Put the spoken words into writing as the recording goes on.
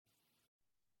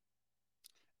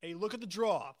A look at the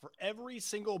draw for every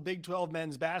single Big 12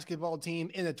 men's basketball team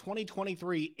in the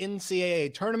 2023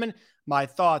 NCAA tournament. My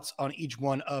thoughts on each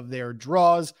one of their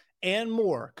draws and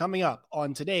more coming up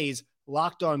on today's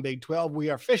Locked On Big 12.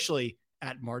 We are officially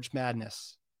at March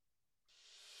Madness.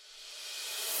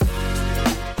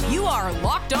 You are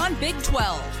Locked On Big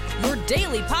 12, your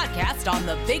daily podcast on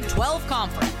the Big 12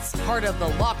 Conference, part of the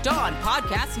Locked On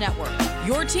Podcast Network,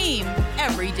 your team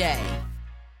every day.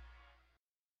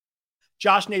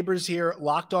 Josh Neighbors here,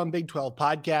 Locked On Big 12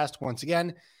 podcast. Once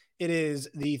again, it is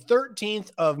the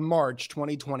 13th of March,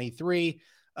 2023,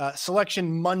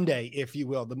 Selection Monday, if you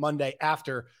will, the Monday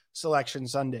after Selection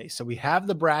Sunday. So we have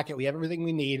the bracket. We have everything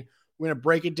we need. We're going to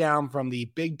break it down from the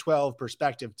Big 12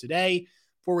 perspective today.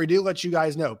 Before we do, let you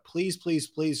guys know, please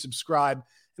subscribe.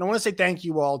 And I want to say thank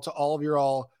you all to all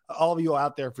of you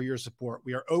out there for your support.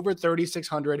 We are over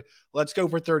 3,600. Let's go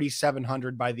for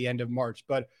 3,700 by the end of March.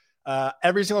 But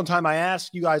every single time I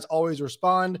ask, you guys always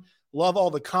respond. Love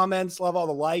all the comments, love all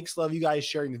the likes, love you guys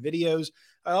sharing the videos.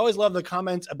 I always love the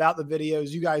comments about the videos.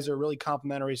 You guys are really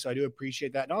complimentary, so I do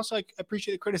appreciate that. And also, I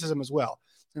appreciate the criticism as well.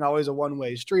 It's not always a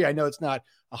one-way street. I know it's not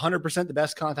 100% the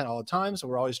best content all the time, so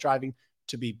we're always striving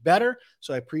to be better.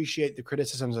 So I appreciate the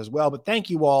criticisms as well. But thank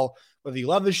you all, whether you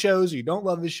love the shows or you don't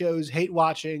love the shows, hate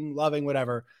watching, loving,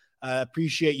 whatever.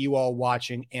 Appreciate you all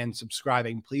watching and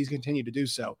subscribing. Please continue to do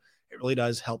so. It really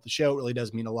does help the show. It really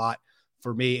does mean a lot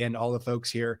for me and all the folks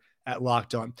here at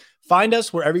Locked On. Find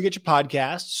us wherever you get your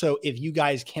podcasts. So if you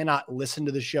guys cannot listen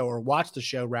to the show or watch the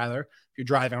show, rather, if you're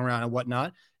driving around and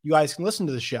whatnot, you guys can listen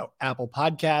to the show. Apple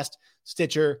Podcast,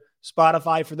 Stitcher,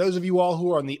 Spotify. For those of you all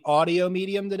who are on the audio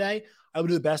medium today, I will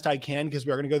do the best I can because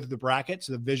we are going to go through the bracket,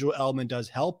 so the visual element does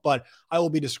help. But I will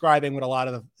be describing what a lot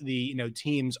of the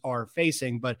teams are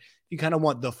facing. But if you kind of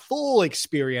want the full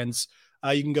experience,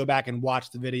 you can go back and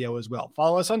watch the video as well.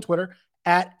 Follow us on Twitter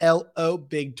at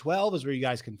LOBig12 is where you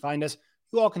guys can find us.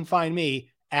 You all can find me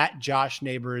at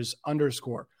JoshNeighbors_.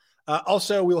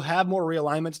 Also, we'll have more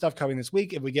realignment stuff coming this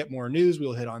week. If we get more news,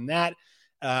 we'll hit on that.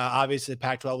 Obviously, the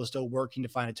Pac-12 is still working to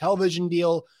find a television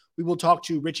deal. We will talk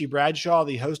to Richie Bradshaw,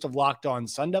 the host of Locked On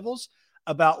Sun Devils,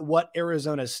 about what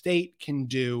Arizona State can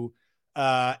do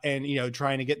and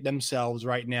trying to get themselves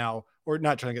right now, or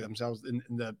not trying to get themselves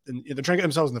they're trying to get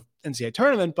themselves in the NCAA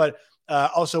tournament, but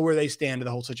also where they stand in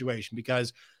the whole situation,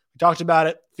 because we talked about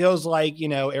it. Feels like,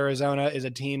 Arizona is a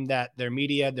team that their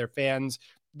media, their fans,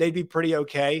 they'd be pretty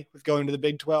okay with going to the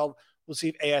Big 12. We'll see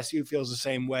if ASU feels the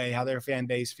same way, how their fan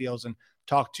base feels, and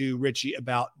talk to Richie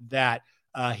about that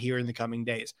here in the coming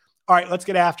days. All right, let's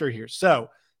get after it here. So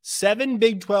 7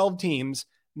 Big 12 teams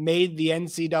made the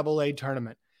NCAA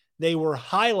tournament. They were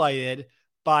highlighted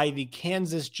by the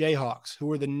Kansas Jayhawks, who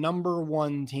were the number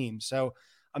 1 team. So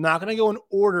I'm not going to go in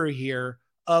order here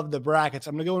of the brackets.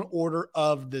 I'm going to go in order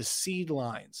of the seed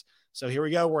lines. So here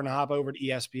we go. We're going to hop over to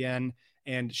ESPN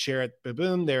and share it.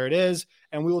 Boom, there it is.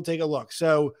 And we will take a look.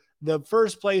 So the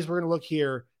first place we're going to look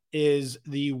here is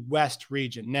the West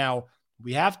region. Now,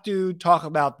 we have to talk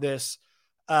about this.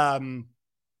 I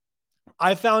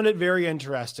found it very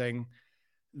interesting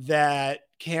that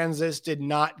Kansas did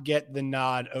not get the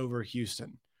nod over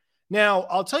Houston. Now,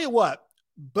 I'll tell you what,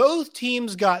 both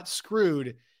teams got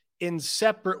screwed in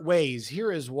separate ways. Here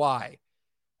is why.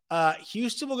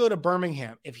 Houston will go to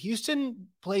Birmingham. If Houston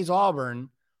plays Auburn,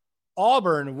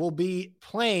 Auburn will be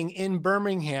playing in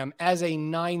Birmingham as a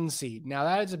 9 seed. Now,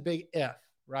 that is a big if,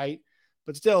 right?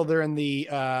 But still, they're in the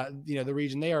the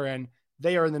region they are in.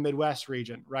 They are in the Midwest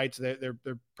region, right? So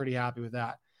they're pretty happy with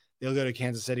that. They'll go to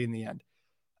Kansas City in the end.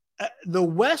 The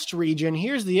West region,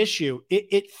 here's the issue.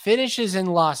 It finishes in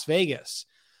Las Vegas.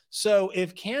 So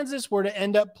if Kansas were to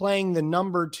end up playing the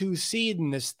number 2 seed in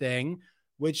this thing,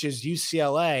 which is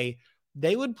UCLA,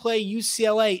 they would play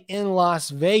UCLA in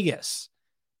Las Vegas.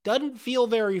 Doesn't feel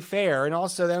very fair. And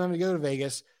also them having to go to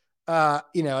Vegas,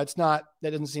 it's not,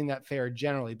 that doesn't seem that fair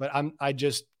generally, but I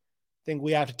just think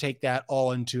we have to take that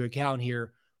all into account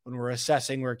here when we're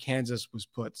assessing where Kansas was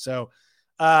put. So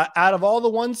out of all the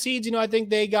 1 seeds, I think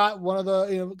they got one of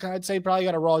the, I'd say probably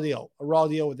got a raw deal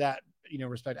with that,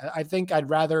 respect. I think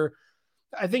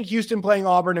Houston playing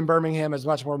Auburn and Birmingham is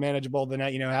much more manageable than,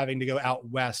 having to go out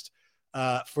West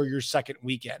for your second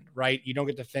weekend, right? You don't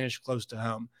get to finish close to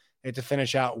home. You get to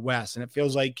finish out West. And it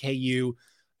feels like KU,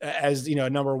 as a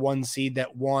number 1 seed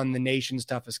that won the nation's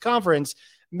toughest conference,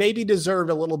 maybe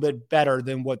deserved a little bit better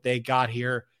than what they got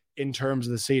here in terms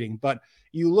of the seeding. But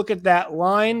you look at that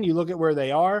line, you look at where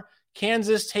they are.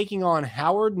 Kansas taking on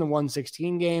Howard in the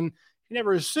 116 game. You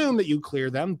never assume that you clear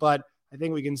them, but I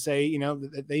think we can say,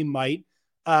 that they might.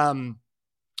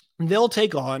 They'll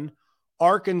take on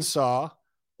Arkansas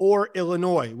or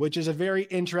Illinois, which is a very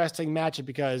interesting matchup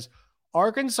because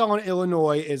Arkansas and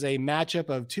Illinois is a matchup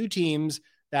of two teams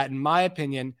that, in my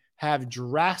opinion, have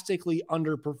drastically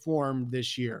underperformed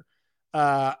this year.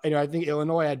 I think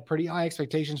Illinois had pretty high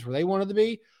expectations where they wanted to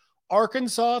be.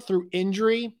 Arkansas, through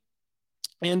injury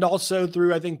and also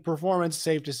through, I think, performance,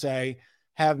 safe to say,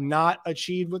 have not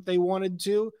achieved what they wanted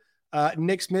to.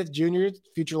 Nick Smith Jr.,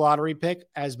 future lottery pick,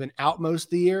 has been out most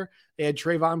of the year. They had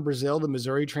Trayvon Brazile, the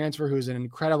Missouri transfer, who's an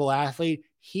incredible athlete.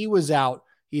 He was out.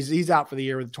 He's out for the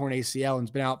year with a torn ACL and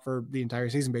has been out for the entire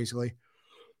season, basically.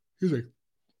 Excuse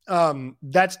me.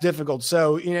 That's difficult.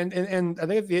 So, and I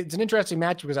think it's an interesting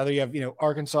match because either you have,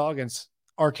 Arkansas against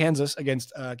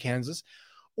Kansas,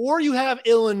 or you have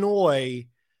Illinois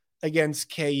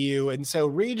against KU. And so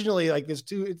regionally, like this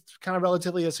too, it's kind of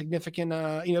relatively a significant,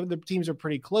 the teams are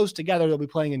pretty close together. They'll be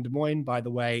playing in Des Moines, by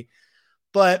the way.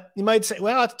 But you might say,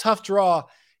 well, it's a tough draw.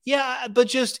 Yeah, but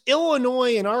just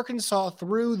Illinois and Arkansas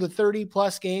through the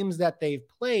 30-plus games that they've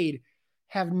played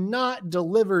have not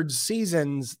delivered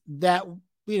seasons that,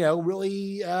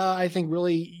 really, I think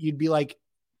really you'd be like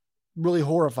really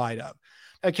horrified of.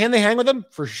 Can they hang with them?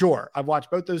 For sure. I've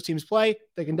watched both those teams play.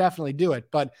 They can definitely do it.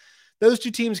 But those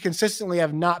two teams consistently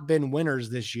have not been winners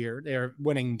this year. They're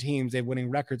winning teams. They have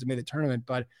winning records and made the tournament.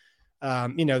 But,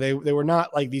 they were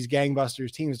not like these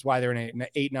gangbusters teams. That's why they're in an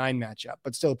 8-9 matchup,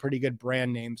 but still pretty good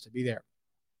brand names to be there.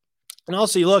 And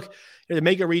also you look to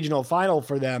make a regional final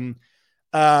for them.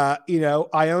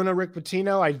 Iona, Rick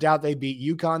Pitino, I doubt they beat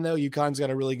UConn though. UConn's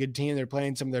got a really good team. They're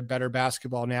playing some of their better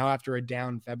basketball now after a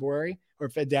down February or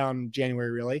down January,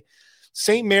 really.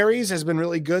 St. Mary's has been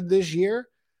really good this year.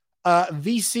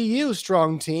 VCU,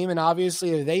 strong team. And obviously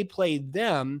if they played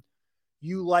them,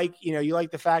 you like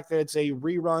the fact that it's a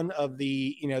rerun of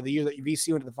the year that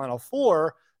VCU went to the Final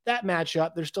Four. That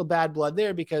matchup, there's still bad blood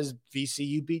there because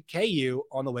VCU beat KU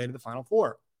on the way to the Final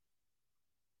Four,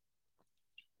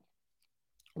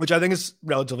 which I think is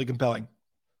relatively compelling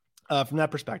from that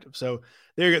perspective. So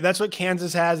there you go. That's what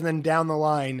Kansas has. And then down the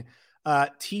line,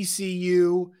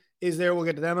 TCU is there. We'll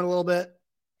get to them in a little bit.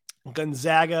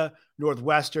 Gonzaga,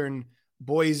 Northwestern,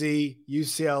 Boise,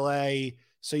 UCLA.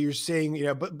 So you're seeing,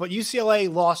 but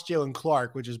UCLA lost Jalen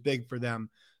Clark, which is big for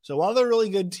them. So while they're a really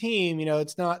good team,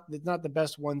 it's not the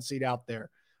best one seed out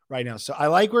there right now. So I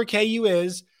like where KU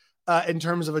is in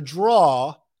terms of a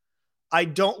draw. I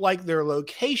don't like their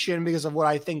location because of what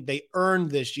I think they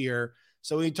earned this year.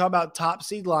 So when you talk about top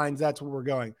seed lines, that's where we're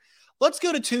going. Let's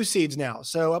go to 2 seeds now.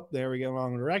 So up there we go,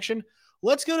 wrong direction.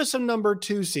 Let's go to some number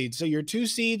 2 seeds. So your 2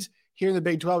 seeds here in the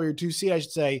Big 12, your 2 seed, I should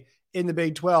say, in the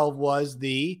Big 12 was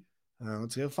the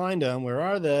let's go find them. Where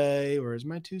are they? Where's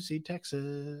my 2 seed?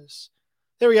 Texas.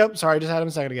 There we go. Sorry, I just had them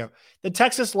a second ago. The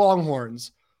Texas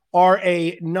Longhorns are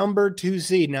a number 2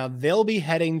 seed. Now they'll be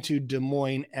heading to Des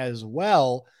Moines as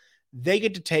well. They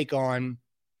get to take on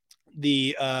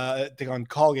Colgate,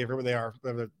 whoever they are,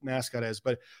 whatever the mascot is.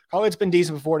 But Colgate's been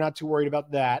decent before. Not too worried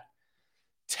about that.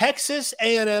 Texas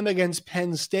A&M against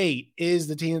Penn State is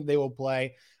the team that they will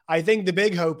play. I think the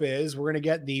big hope is we're going to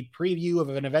get the preview of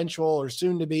an eventual or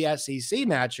soon to be SEC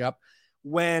matchup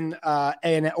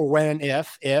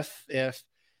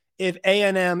if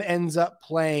A&M ends up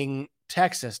playing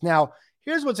Texas. Now,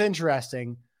 here's what's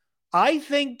interesting. I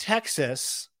think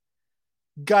Texas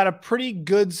got a pretty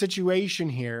good situation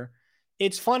here.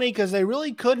 It's funny because they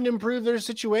really couldn't improve their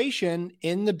situation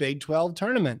in the Big 12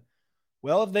 tournament.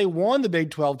 Well, if they won the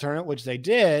Big 12 tournament, which they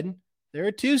did, they're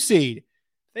a 2 seed.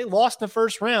 They lost in the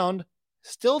first round,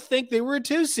 still think they were a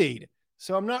 2 seed.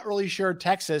 So I'm not really sure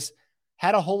Texas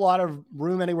had a whole lot of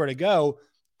room anywhere to go.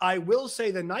 I will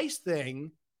say the nice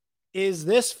thing is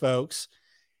this, folks.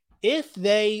 If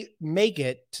they make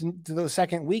it to the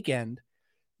second weekend,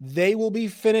 they will be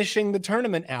finishing the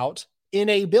tournament out in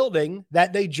a building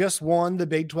that they just won the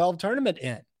Big 12 tournament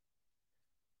in.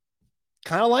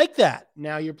 Kind of like that.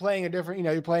 Now you're playing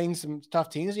you're playing some tough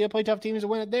teams. You play tough teams to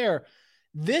win it there.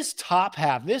 This top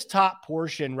half, this top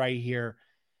portion right here,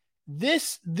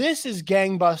 this is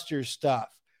gangbuster stuff.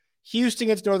 Houston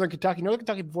against Northern Kentucky. Northern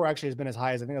Kentucky before actually has been as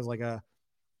high as I think it was like a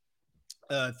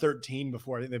 13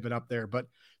 before. I think they've been up there, but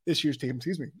this year's team,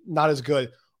 not as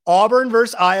good. Auburn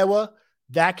versus Iowa.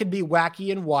 That could be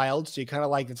wacky and wild. So you kind of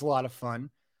like, it's a lot of fun.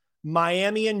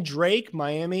 Miami and Drake.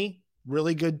 Miami,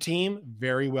 really good team.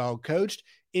 Very well coached.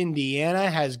 Indiana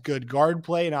has good guard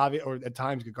play or at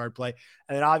times good guard play.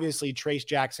 And then obviously Trace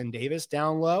Jackson Davis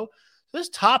down low. So this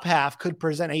top half could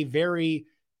present a very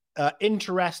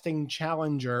interesting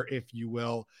challenger, if you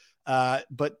will.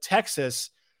 But Texas,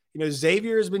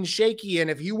 Xavier has been shaky. And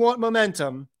if you want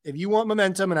momentum, and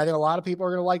I think a lot of people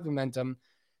are going to like momentum,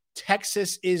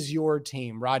 Texas is your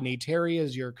team. Rodney Terry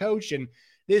is your coach. And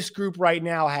this group right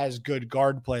now has good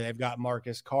guard play. They've got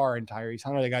Marcus Carr and Tyrese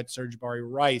Hunter. They got Serge Ibaka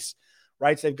Rice,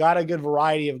 right? So they've got a good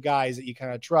variety of guys that you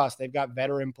kind of trust. They've got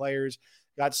veteran players,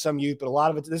 got some youth, but a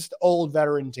lot of it, this is the old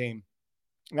veteran team.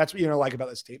 And that's what like about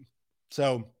this team.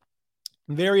 So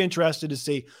I'm very interested to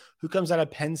see who comes out of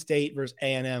Penn State versus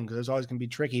A&M, because it's always going to be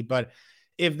tricky. But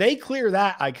if they clear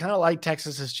that, I kind of like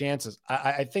Texas's chances.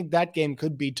 I think that game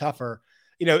could be tougher.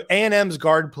 A&M's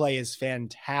guard play is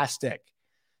fantastic.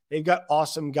 They've got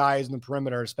awesome guys in the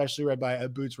perimeter, especially led by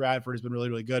Boots Radford has been really,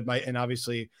 really good. And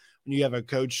obviously, when you have a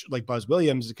coach like Buzz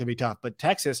Williams, it could be tough. But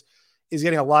Texas is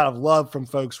getting a lot of love from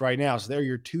folks right now. So they're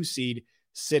your 2 seed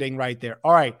sitting right there.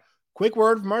 All right, quick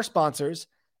word from our sponsors,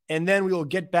 and then we will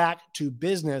get back to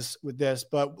business with this.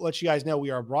 But let you guys know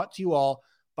we are brought to you all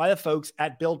by the folks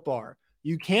at Built Bar.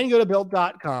 You can go to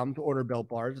Built.com to order Built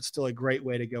Bars. It's still a great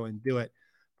way to go and do it.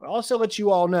 But also let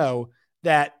you all know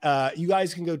that you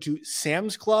guys can go to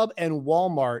Sam's Club and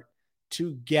Walmart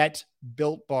to get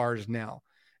Built Bars now.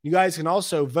 You guys can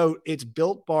also vote. It's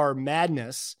Built Bar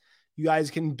Madness. You guys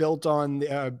can vote on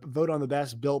the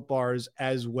best Built Bars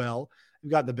as well.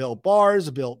 We've got the Built Bars,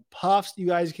 the Built Puffs you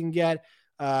guys can get.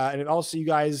 And also you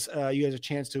guys have a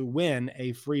chance to win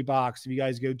a free box if you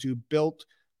guys go to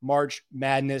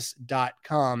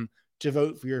BuiltMarchMadness.com to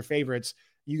vote for your favorites.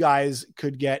 You guys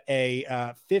could get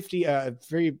a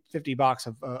 50 box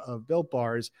of Built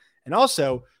Bars. And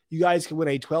also you guys can win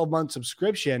a 12-month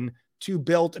subscription to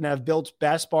Built and have Built's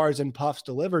best bars and puffs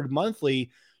delivered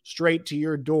monthly straight to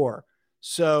your door.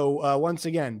 So once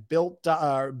again, Built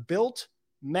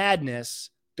Madness,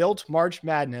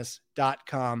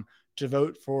 BuiltMarchMadness.com to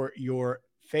vote for your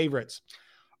favorites.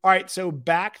 All right, so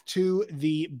back to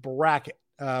the bracket.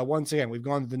 Once again, we've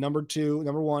gone to the number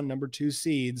 1, number 2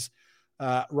 seeds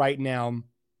right now. And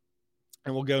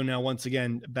we'll go now once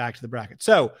again back to the bracket.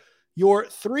 So your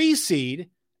 3 seed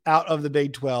out of the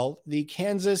Big 12, the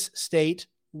Kansas State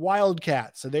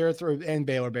Wildcats. So they're and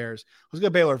Baylor Bears. Let's go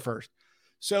Baylor first.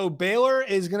 So Baylor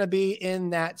is going to be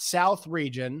in that South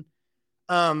region.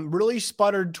 Really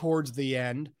sputtered towards the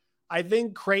end. I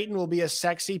think Creighton will be a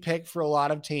sexy pick for a lot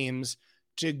of teams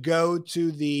to go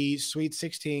to the Sweet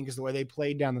 16 because the way they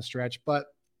played down the stretch. But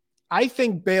I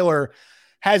think Baylor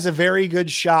has a very good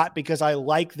shot because I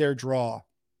like their draw.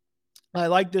 I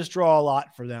like this draw a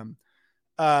lot for them,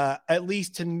 at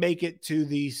least to make it to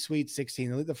the Sweet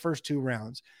 16, the first 2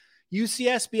 rounds.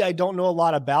 UCSB, I don't know a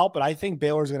lot about, but I think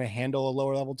Baylor's going to handle a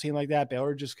lower level team like that.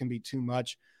 Baylor just can be too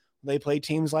much. They play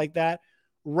teams like that.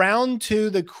 Round 2,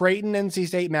 the Creighton-NC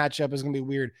State matchup is going to be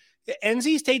weird.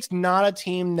 NC State's not a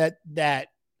team that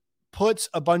puts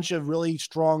a bunch of really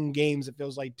strong games, it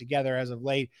feels like, together as of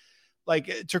late. Like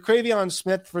Terquavion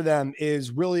Smith for them is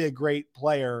really a great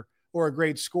player or a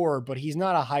great scorer, but he's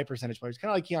not a high percentage player. He's kind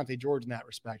of like Keontae George in that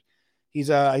respect. He's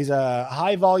a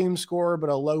high volume scorer, but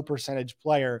a low percentage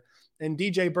player. And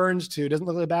DJ Burns too doesn't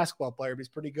look like a basketball player, but he's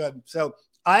pretty good. So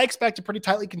I expect a pretty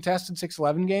tightly contested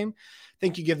 6-11 game. I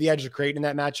think you give the edge to Creighton in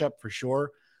that matchup for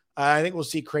sure. I think we'll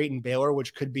see Creighton-Baylor,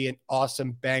 which could be an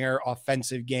awesome banger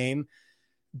offensive game.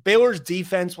 Baylor's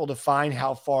defense will define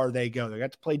how far they go. They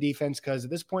got to play defense because at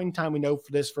this point in time, we know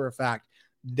for this for a fact,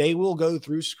 they will go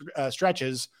through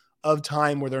stretches of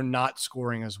time where they're not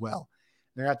scoring as well.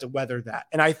 They're going to have to weather that.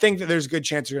 And I think that there's a good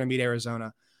chance they're going to meet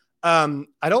Arizona. I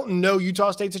don't know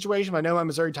Utah State situation, but I know my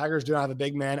Missouri Tigers do not have a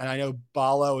big man, and I know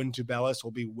Ballo and Tubelis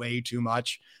will be way too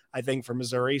much, I think, for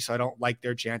Missouri, so I don't like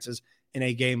their chances in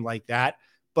a game like that.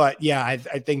 But, yeah, I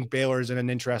think Baylor's in an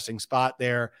interesting spot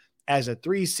there as a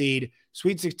 3 seed.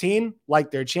 Sweet 16, like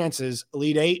their chances.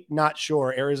 Elite 8, not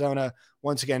sure. Arizona,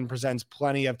 once again, presents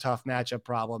plenty of tough matchup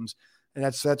problems, and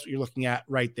that's what you're looking at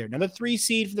right there. Now, the 3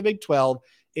 seed for the Big 12,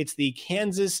 it's the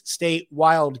Kansas State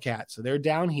Wildcats. So they're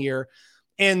down here.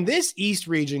 And this East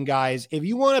region, guys, if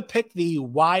you want to pick the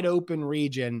wide open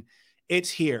region, it's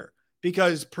here.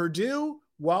 Because Purdue,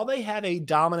 while they have a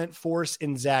dominant force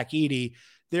in Zach Edey,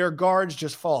 their guards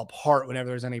just fall apart whenever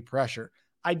there's any pressure.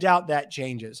 I doubt that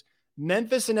changes.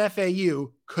 Memphis and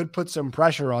FAU could put some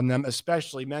pressure on them,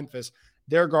 especially Memphis.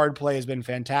 Their guard play has been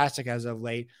fantastic as of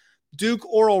late. Duke,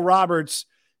 Oral Roberts.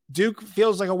 Duke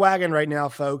feels like a wagon right now,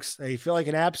 folks. They feel like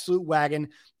an absolute wagon.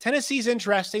 Tennessee's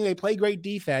interesting. They play great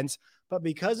defense. But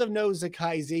because of no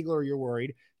Zakai Ziegler, you're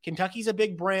worried. Kentucky's a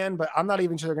big brand, but I'm not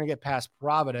even sure they're going to get past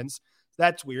Providence.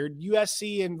 That's weird.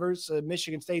 USC and versus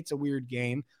Michigan State's a weird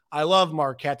game. I love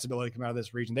Marquette's ability to come out of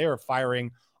this region. They are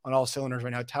firing on all cylinders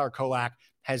right now. Tyler Kolak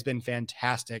has been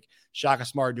fantastic. Shaka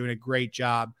Smart doing a great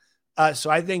job. So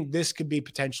I think this could be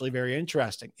potentially very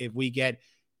interesting if we get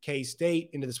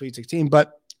K-State into the Sweet 16.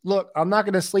 But look, I'm not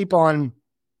going to sleep on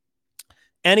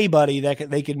anybody that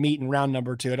they could meet in round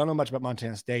number 2. I don't know much about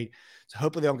Montana State, so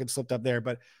hopefully they don't get slipped up there.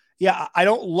 But yeah, I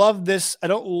don't love this. I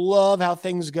don't love how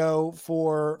things go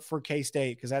for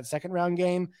K-State, because that second round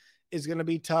game is going to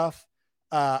be tough.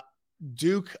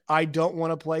 Duke, I don't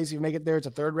want to play. So if you make it there, it's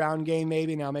a third round game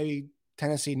maybe. Now maybe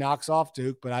Tennessee knocks off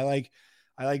Duke, but I like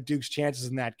Duke's chances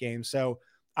in that game. So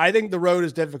I think the road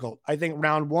is difficult. I think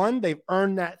round 1, they've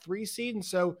earned that 3 seed, and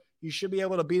so you should be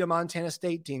able to beat a Montana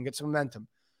State team, get some momentum.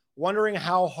 Wondering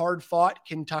how hard fought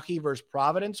Kentucky versus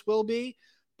Providence will be.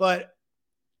 But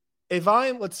if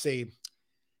I'm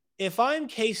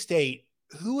K-State,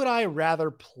 who would I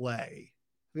rather play?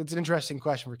 It's an interesting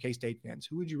question for K-State fans.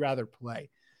 Who would you rather play?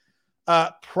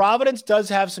 Providence does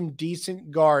have some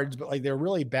decent guards, but like they're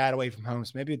really bad away from home.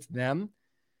 So maybe it's them.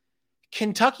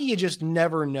 Kentucky, you just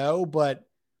never know, but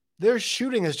their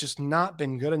shooting has just not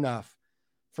been good enough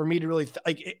for me to really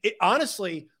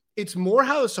honestly, it's more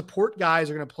how the support guys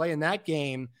are going to play in that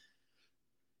game.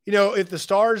 You know, if the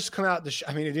stars come out,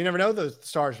 you never know the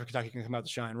stars for Kentucky can come out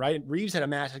to shine, right? Reeves had a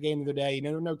massive game the other day. You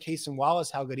never know Cason Wallace,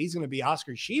 how good he's going to be.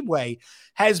 Oscar Tshiebwe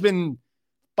has been,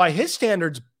 by his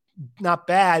standards, not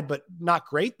bad, but not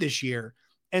great this year.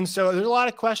 And so there's a lot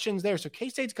of questions there. So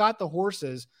K-State's got the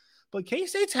horses, but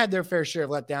K-State's had their fair share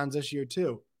of letdowns this year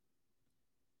too.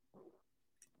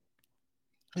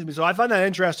 So I find that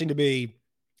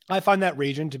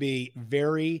region to be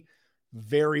very,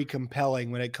 very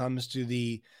compelling when it comes to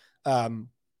the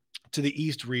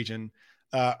East region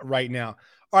right now.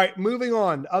 All right, moving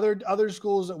on. Other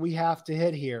schools that we have to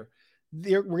hit here.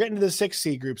 We're getting to the 6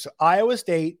 seed group. So Iowa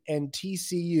State and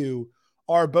TCU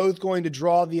are both going to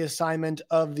draw the assignment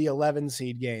of the 11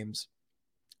 seed games.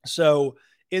 So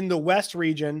in the West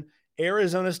region,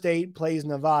 Arizona State plays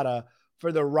Nevada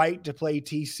for the right to play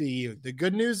TCU. The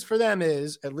good news for them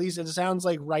is, at least it sounds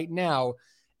like right now,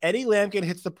 Eddie Lampkin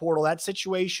hits the portal. That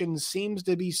situation seems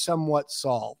to be somewhat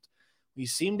solved. We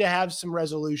seem to have some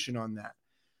resolution on that.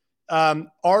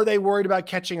 Are they worried about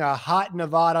catching a hot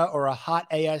Nevada or a hot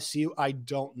ASU? I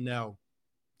don't know.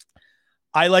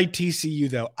 I like TCU,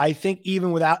 though. I think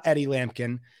even without Eddie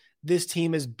Lampkin, this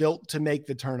team is built to make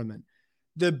the tournament.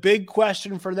 The big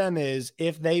question for them is,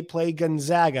 if they play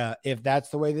Gonzaga, if that's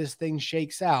the way this thing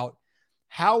shakes out,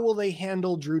 how will they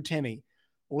handle Drew Timme?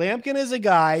 Lampkin is a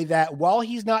guy that, while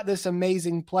he's not this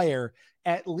amazing player,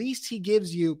 at least he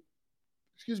gives you,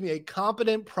 a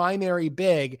competent primary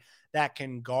big that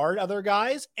can guard other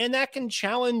guys and that can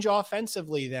challenge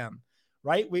offensively them,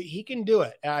 right? He can do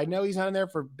it. I know he's not in there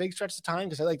for big stretches of time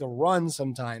because I like to run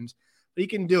sometimes, but he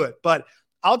can do it. But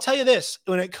I'll tell you this,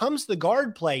 when it comes to the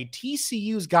guard play,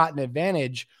 TCU's got an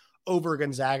advantage over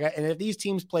Gonzaga. And if these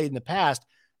teams played in the past,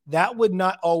 that would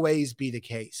not always be the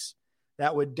case.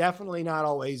 That would definitely not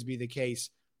always be the case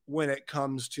when it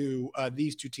comes to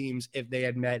these two teams if they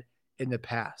had met in the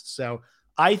past. So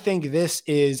I think this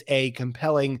is a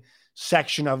compelling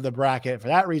section of the bracket for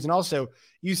that reason. Also,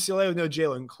 UCLA with no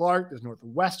Jalen Clark. There's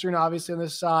Northwestern, obviously, on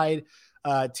this side.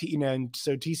 And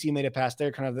so TCU made it past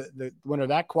there, kind of the winner of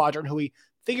that quadrant, who we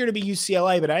figured to be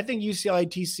UCLA. But I think UCLA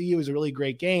TCU is a really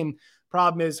great game.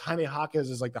 Problem is, Jaime Jaquez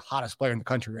is like the hottest player in the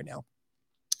country right now.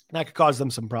 That could cause them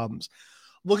some problems.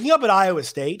 Looking up at Iowa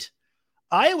State,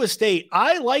 I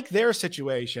like their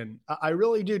situation. I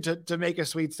really do, to make a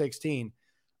Sweet 16.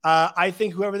 I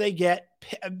think whoever they get,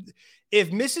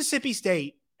 if Mississippi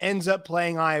State ends up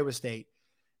playing Iowa State,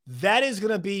 that is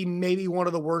going to be maybe one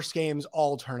of the worst games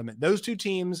all tournament. Those two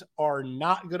teams are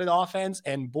not good at offense,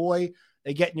 and boy,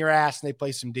 they get in your ass and they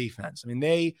play some defense. I mean,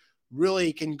 they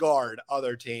really can guard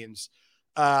other teams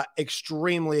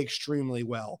extremely, extremely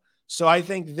well. So I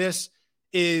think this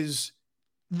is,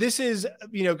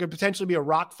 could potentially be a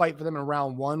rock fight for them in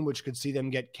round 1, which could see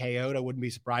them get KO'd. I wouldn't be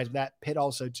surprised with that. Pitt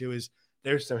also, too,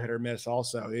 they're so hit or miss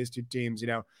also. These two teams,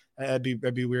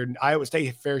 that'd be weird. Iowa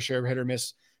State, fair share of hit or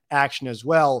miss action as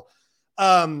well.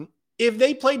 If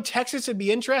they played Texas, it'd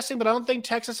be interesting, but I don't think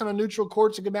Texas on a neutral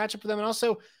court is a good matchup for them. And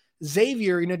also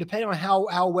Xavier, depending on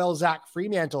how well Zach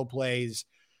Fremantle plays,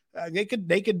 they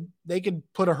could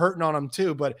put a hurting on them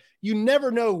too, but you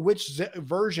never know which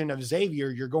version of Xavier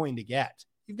you're going to get.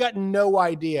 You've got no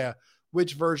idea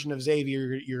which version of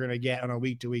Xavier you're going to get on a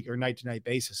week-to-week or night-to-night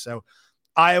basis. So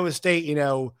Iowa State,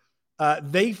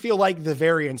 they feel like the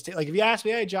variance. Like if you ask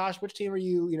me, hey, Josh, which team are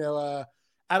you,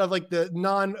 out of like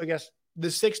the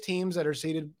 6 teams that are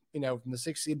seeded, from the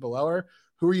 6th seed below her,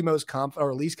 who are you most confident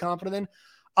or least confident in?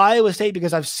 Iowa State,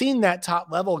 because I've seen that top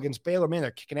level against Baylor. Man,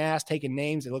 they're kicking ass, taking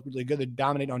names. They look really good. They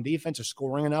dominate on defense. They're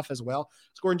scoring enough as well.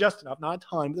 Scoring just enough, not a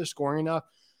ton, but they're scoring enough.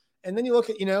 And then you look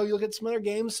at some other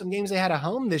games, some games they had at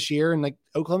home this year, and like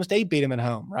Oklahoma State beat them at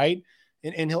home, right?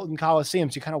 In Hilton Coliseum.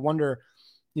 So you kind of wonder,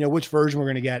 which version we're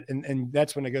going to get. And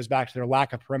that's when it goes back to their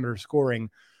lack of perimeter scoring,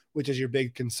 which is your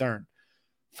big concern.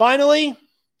 Finally,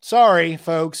 sorry,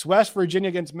 folks, West Virginia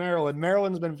against Maryland.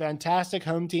 Maryland's been a fantastic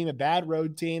home team, a bad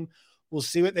road team. We'll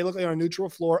see what they look like on a neutral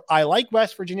floor. I like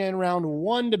West Virginia in round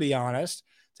one, to be honest.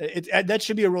 That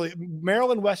should be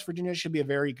Maryland, West Virginia should be a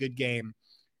very good game.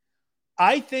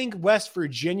 I think West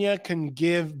Virginia can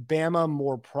give Bama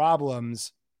more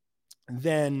problems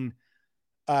than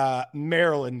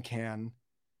Maryland can.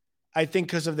 I think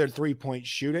because of their three-point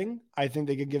shooting, I think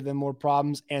they could give them more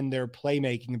problems, and their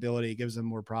playmaking ability gives them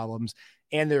more problems,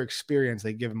 and their experience,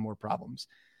 they give them more problems.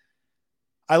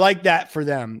 I like that for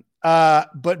them.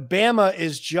 But Bama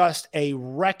is just a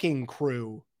wrecking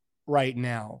crew right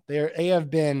now. They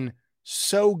have been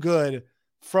so good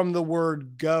from the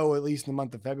word go, at least in the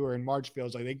month of February and March.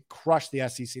 Feels like they crushed the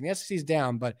SEC. And the SEC's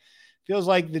down, but feels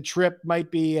like the trip might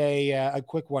be a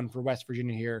quick one for West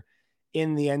Virginia here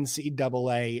in the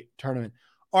NCAA tournament.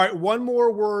 All right, one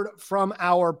more word from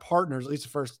our partners, at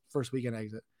least the first weekend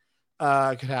exit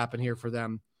could happen here for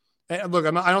them. And look,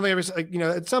 I don't think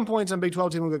at some point some Big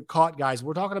 12 team will get caught, guys.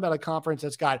 We're talking about a conference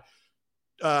that's got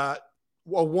a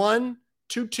 1,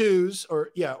 2 2s,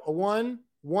 a 1,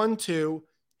 1 2,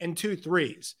 and 2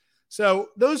 3s. So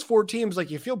those 4 teams,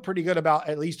 you feel pretty good about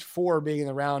at least 4 being in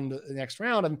the next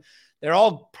round, and they're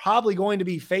all probably going to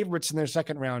be favorites in their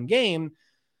second round game.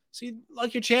 So you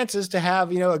like your chances to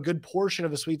have, a good portion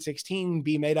of the Sweet 16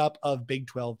 be made up of Big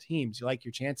 12 teams. You like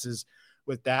your chances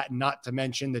with that, not to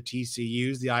mention the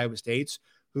TCUs, the Iowa States,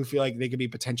 who feel like they could be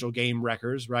potential game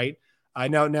wreckers, right? I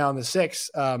know now in the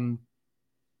sixth matchup,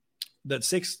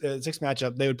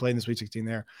 they would play in the Sweet 16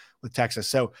 there with Texas.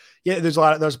 So yeah, there's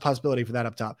a possibility for that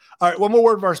up top. All right, one more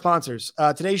word of our sponsors.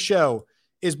 Today's show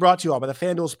is brought to you all by the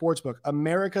FanDuel Sportsbook,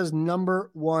 America's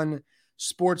 #1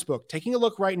 sportsbook. Taking a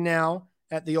look right now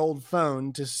at the old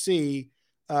phone to see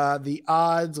the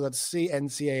odds. Let's see,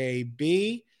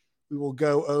 NCAA. We will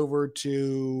go over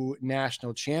to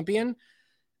national champion.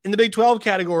 In the Big 12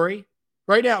 category,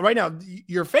 right now,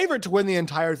 your favorite to win the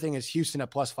entire thing is Houston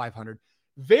at plus 500.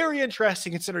 Very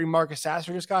interesting considering Marcus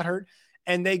Sasser just got hurt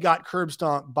and they got curb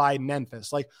stomped by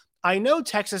Memphis. I know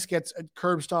Texas gets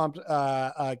curb stomped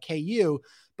KU,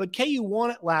 but KU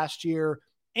won it last year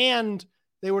and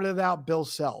they were without Bill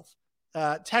Self.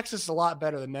 Texas is a lot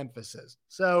better than Memphis is.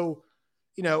 So,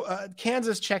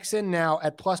 Kansas checks in now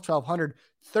at plus 1,200,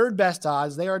 third best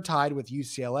odds. They are tied with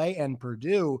UCLA and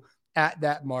Purdue at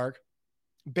that mark.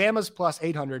 Bama's plus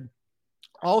 800.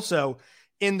 Also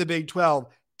in the Big 12,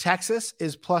 Texas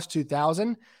is plus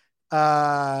 2,000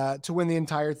 to win the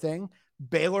entire thing.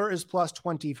 Baylor is plus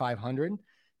 2,500.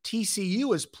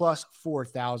 TCU is plus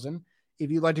 4,000.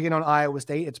 If you'd like to get on Iowa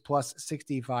State, it's plus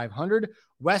 6,500.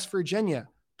 West Virginia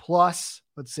plus,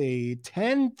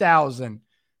 10,000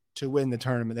 to win the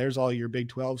tournament. There's all your Big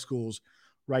 12 schools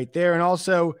right there. And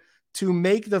also to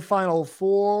make the Final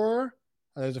Four,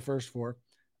 there's the first 4,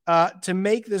 to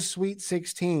make the Sweet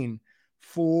 16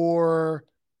 for,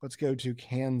 let's go to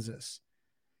Kansas.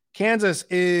 Kansas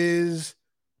is,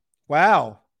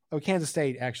 Kansas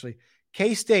State, actually.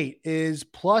 K-State is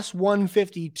plus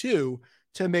 152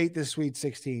 to make the Sweet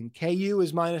 16. KU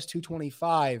is minus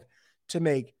 225 to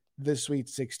make the Sweet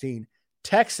 16.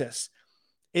 Texas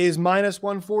is minus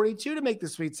 142 to make the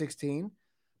Sweet 16.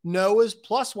 Noah's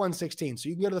plus 116. So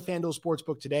you can go to the FanDuel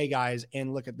Sportsbook today, guys,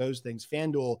 and look at those things.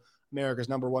 FanDuel, America's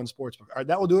 #1 sportsbook. All right,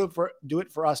 that will do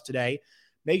it for us today.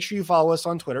 Make sure you follow us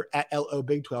on Twitter at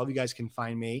LOBig12. You guys can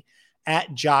find me at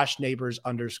JoshNeighbors_.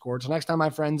 Until next time, my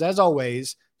friends, as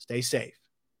always, stay safe.